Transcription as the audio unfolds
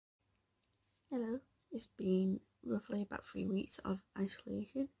Hello, it's been roughly about 3 weeks of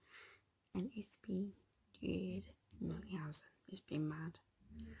isolation and it's been good. No, it hasn't. It's been mad.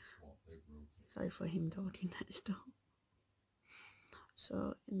 Sorry for him talking next door.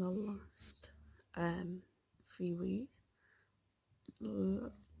 So, in the last 3 weeks,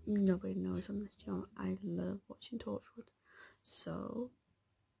 nobody knows on this channel, I love watching Torchwood. So,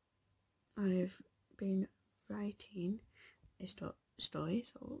 I've been writing a story,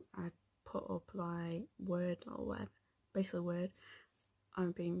 so I put up like Word or whatever, basically Word.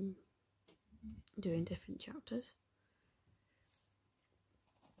 I've been doing different chapters.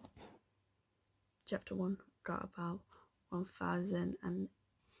 Chapter 1 got about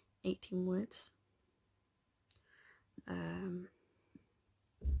 1018 words. I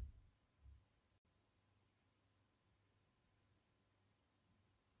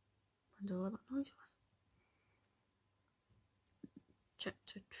wonder what that noise was.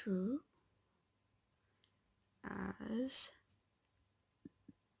 Chapter 2 as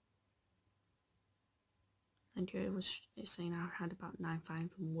and it's saying I had about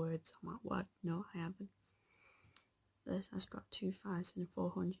 9,000 words. I'm like, what? No, I haven't. This has got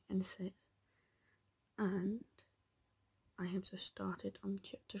 2,406, and I have just started on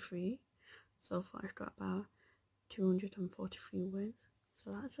chapter 3. So far I've got about 243 words,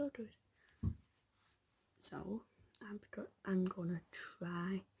 so that's all good. So I'm gonna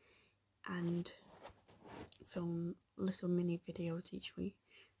try and film little mini videos each week,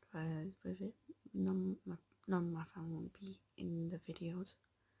 because with it none of my family won't be in the videos.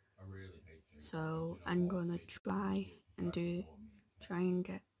 I really hate you. So I'm gonna try and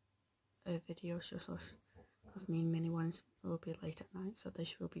get a video just of me and mini ones. It will be late at night, so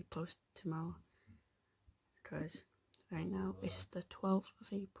this will be posted tomorrow, because right now it's the 12th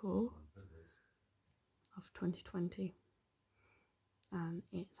of April of 2020 and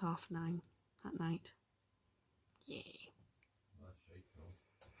it's 9:30 at night. Yay.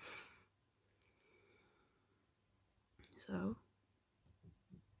 So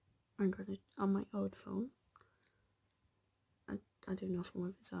I'm gonna, on my old phone, I do nothing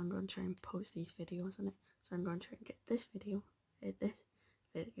with it, so I'm gonna try and post these videos on it. So I'm gonna try and get this video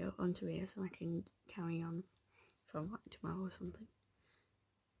onto here so I can carry on for like tomorrow or something.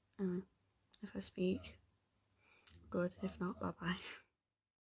 Anyway, if I speak, good. If not, bye bye.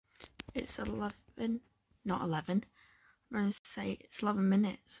 It's 11, not 11. I'm gonna say it's 11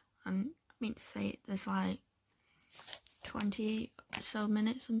 minutes, and I mean to say there's like 20 or so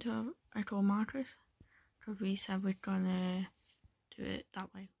minutes until I call Marcus, because we said we're gonna do it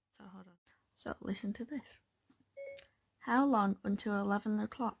that way. So hold on. So listen to this. How long until 11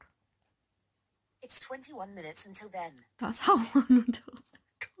 o'clock? It's 21 minutes until then. That's how long until 11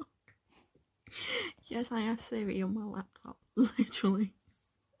 o'clock. Yes, I have Siri on my laptop, literally.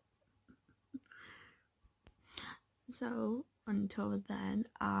 So until then,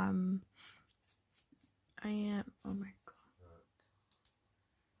 I am. Oh my god.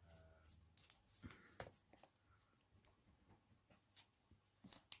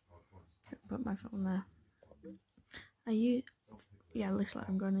 Put my phone there. Literally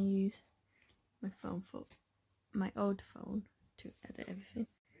I'm gonna use my phone for my old phone to edit everything,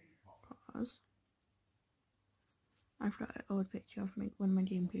 because I've got an old picture of one of my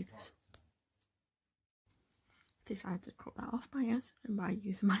game computers. Decided to cut that off by accident by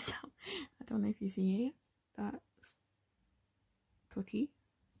using myself. I don't know if you see here. That's Cookie.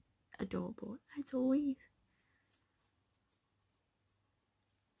 Adorable as always.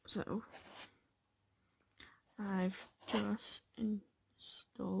 So I've just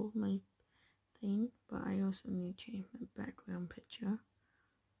installed my thing, but I also need to change my background picture.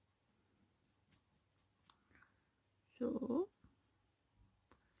 So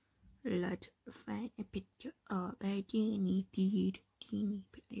let's find a picture of a teeny picture.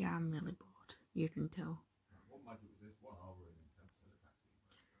 Yeah, I'm really bored. You can tell. What magic was this? 1 hour and 10%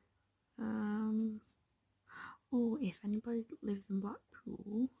 attack. Oh, if anybody lives in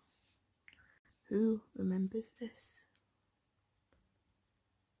Blackpool who remembers this,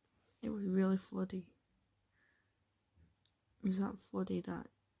 it was really floody. It was that floody that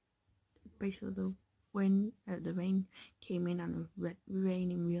basically the rain came in and it was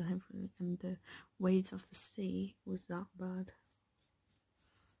raining real heavily, and the waves of the sea was that bad.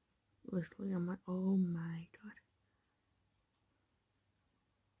 Literally, I'm like, oh my god.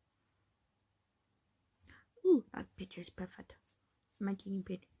 Ooh, that picture is perfect. My guinea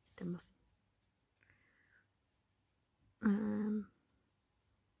pig, the muffin.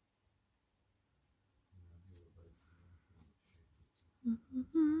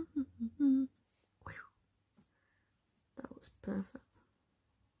 That was perfect.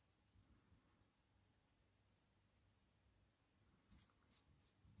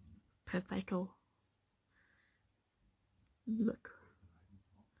 Perfecto. Look.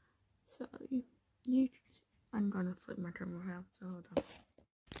 So you I'm gonna flip my camera around, so hold on.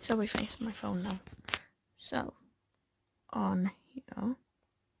 So we face my phone now. So on here,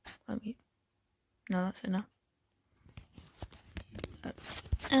 no, that's enough. That's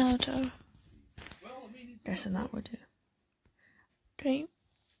outer. Guessing that would do. Okay,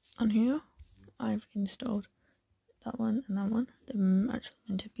 on here I've installed that one and that one. They're actually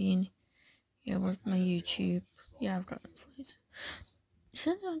meant to be in here with my YouTube. Yeah, I've got Netflix.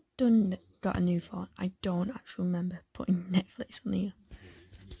 Since I've got a new phone, I don't actually remember putting Netflix on here.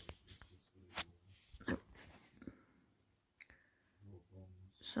 No.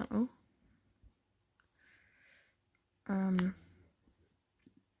 So,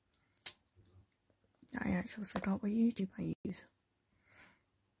 I actually forgot what YouTube I use.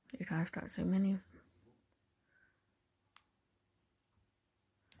 Because I've got so many of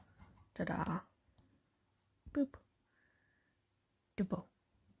them. Ta-da. Boop. Double.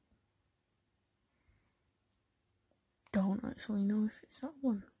 Don't actually know if it's that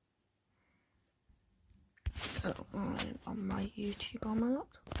one. So, I'm on my YouTube on my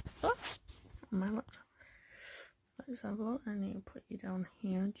laptop. Oh, on my laptop. Let's have a look. I need to put you down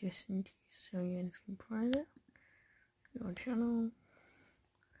here just in case to show you anything private. Your channel.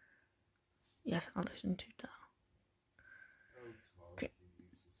 Yes, I'll listen to that. Okay.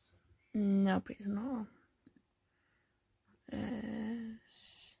 Nope, it's not.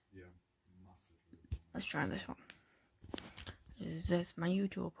 Let's try this one. This is my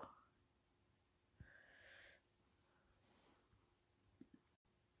YouTube.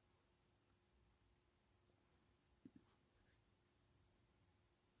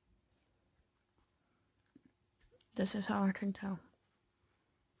 This is how I can tell.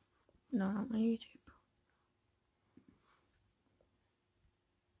 No, not my YouTube.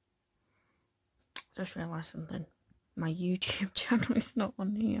 Just realised something. My YouTube channel is not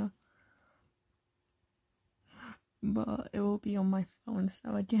on here. But it will be on my phone,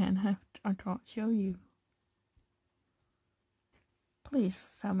 so again, I can't show you. Please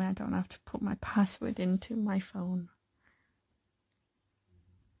tell me I don't have to put my password into my phone.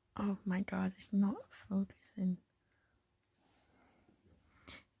 Oh my god, it's not focusing.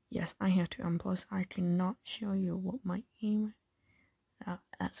 Yes, I have to, and plus I cannot show you what my email.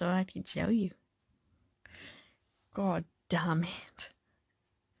 That's all I can show you. God damn it.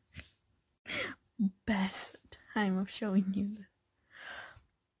 Best time of showing you this.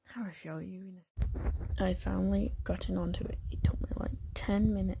 I'll show you in a... I finally gotten onto it. It took me like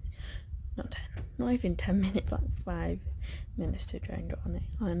 10 minutes. Not 10. Not even 10 minutes, like 5 minutes to try and get on it.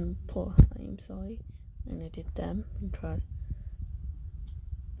 And plus, I am sorry. I only did them because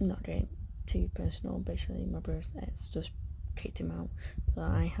I'm not getting too personal. Basically, my brother's ex just kicked him out. So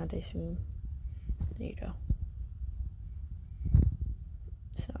I had this room. There you go.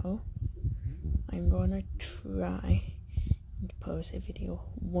 So, I'm gonna try and post a video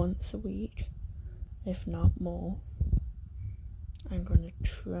once a week, if not more. I'm gonna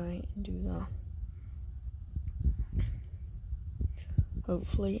try and do that.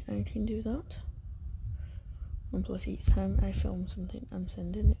 Hopefully I can do that. And plus each time I film something, I'm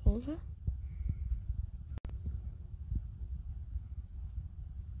sending it over.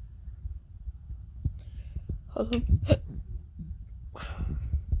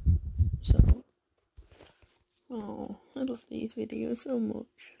 So, oh, I love these videos so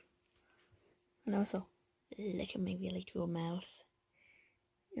much. And also, look at my really cool mouse.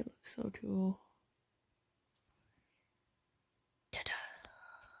 It looks so cool. Ta-da!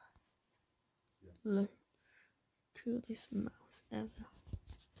 Look, coolest mouse ever.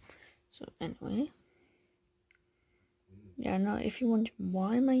 So anyway, yeah, now if you wonder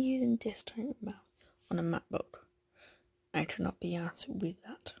why am I using this type of mouse on a MacBook, I cannot be answered with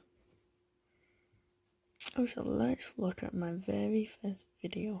that. Oh, so let's look at my very first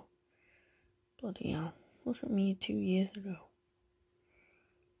video. Bloody hell, look at me 2 years ago.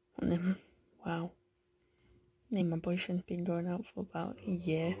 And then, wow. Me and my boyfriend's been going out for about a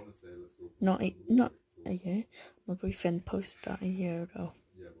year. Not a year. My boyfriend posted that a year ago.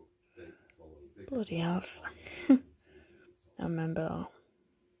 Bloody hell. I remember that.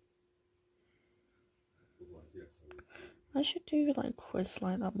 I should do like quiz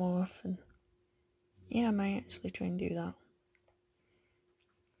like that more often. Yeah, I might actually try and do that.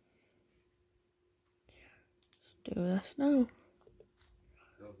 Let's do this now.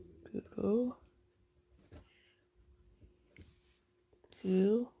 Google.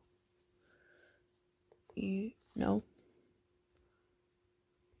 No.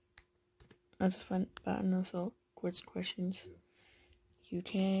 I just went back and I saw quiz questions.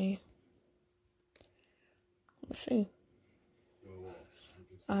 UK. See? Go what? I'm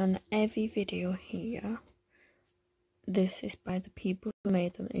just- And every video here, this is by the people who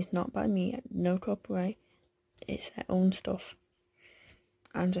made them. It's not by me. No copyright. It's their own stuff.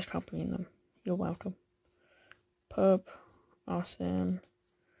 I'm just copying them. You're welcome. Pub. Awesome.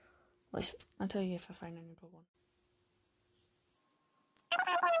 I'll tell you if I find any good one.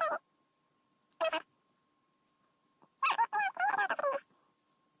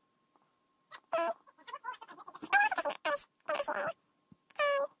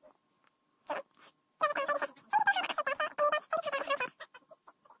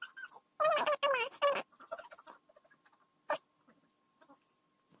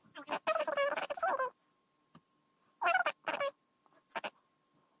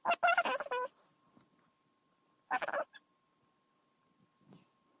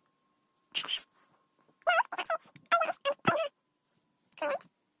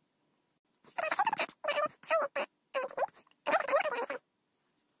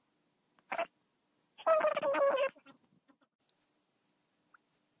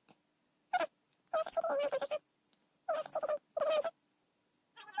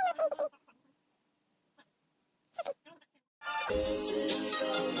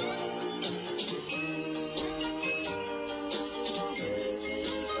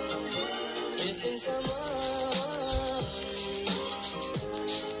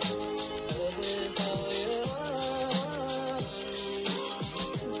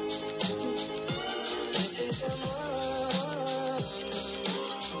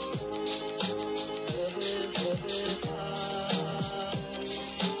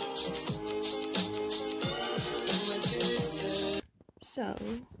 So,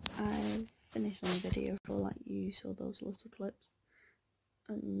 I finished my video for like you saw those little clips,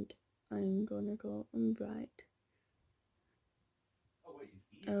 and I'm gonna go and write Oh, wait,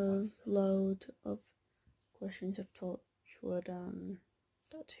 it's a load of questions of Torchwood and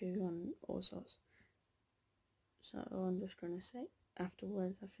Tattoo and all sorts. So I'm just gonna say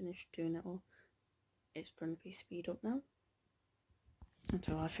afterwards I finish doing it all, it's gonna be speed up now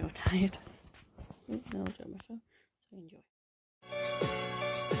until I feel tired. No, I'll do my phone. So enjoy.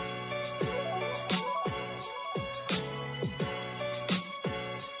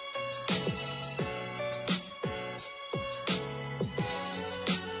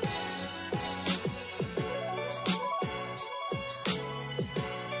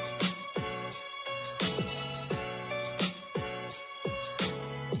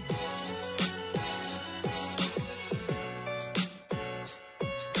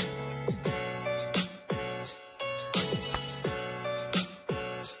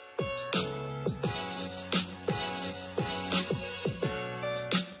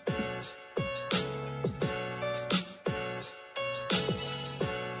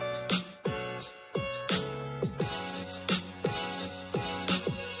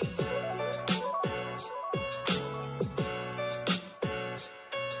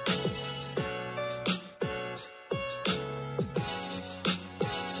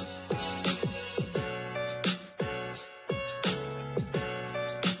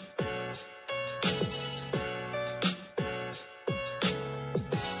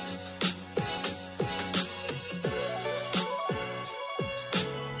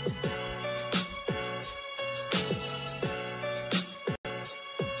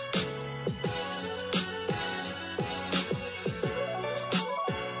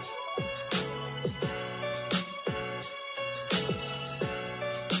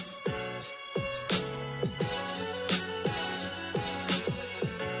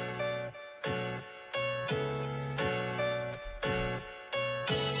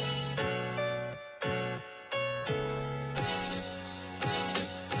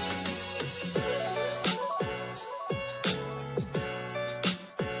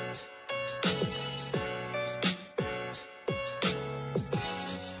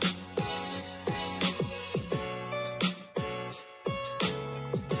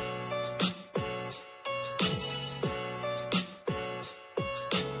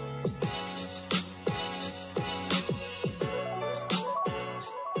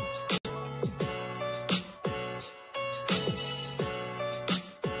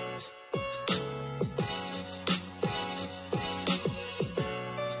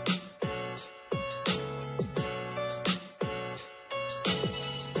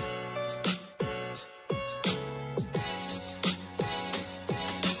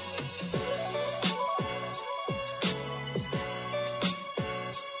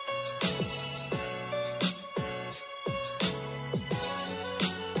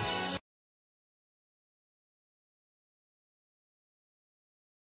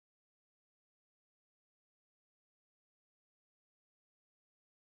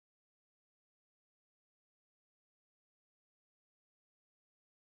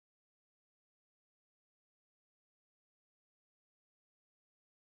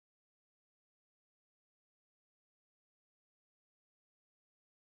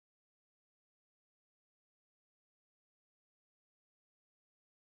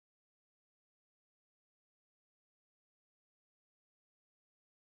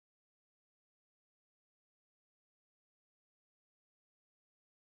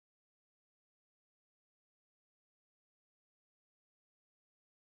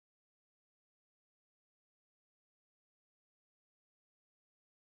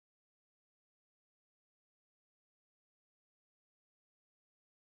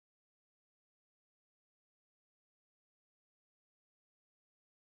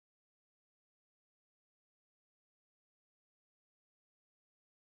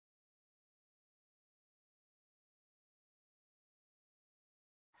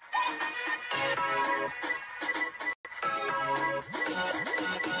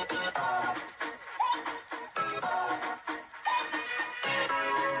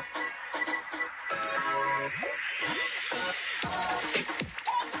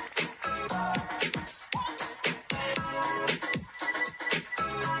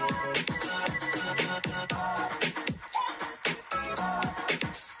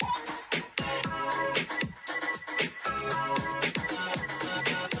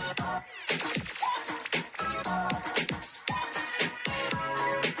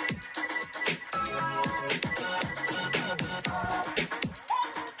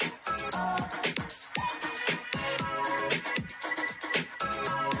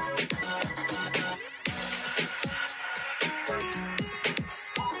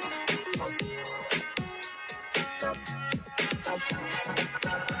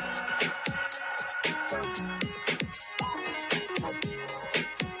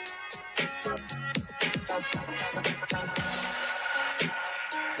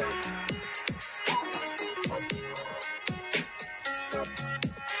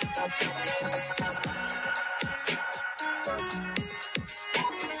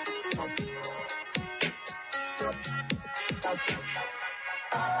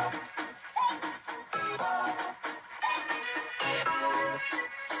 Oh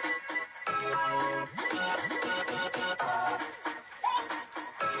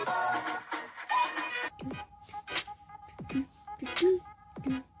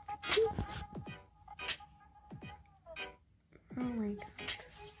my god.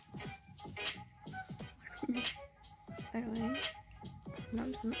 Anyway,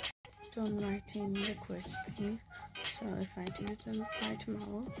 I'm not done writing the quiz thing, so if I do them by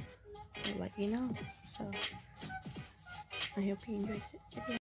tomorrow, I'll let you know. So I hope you enjoyed the video.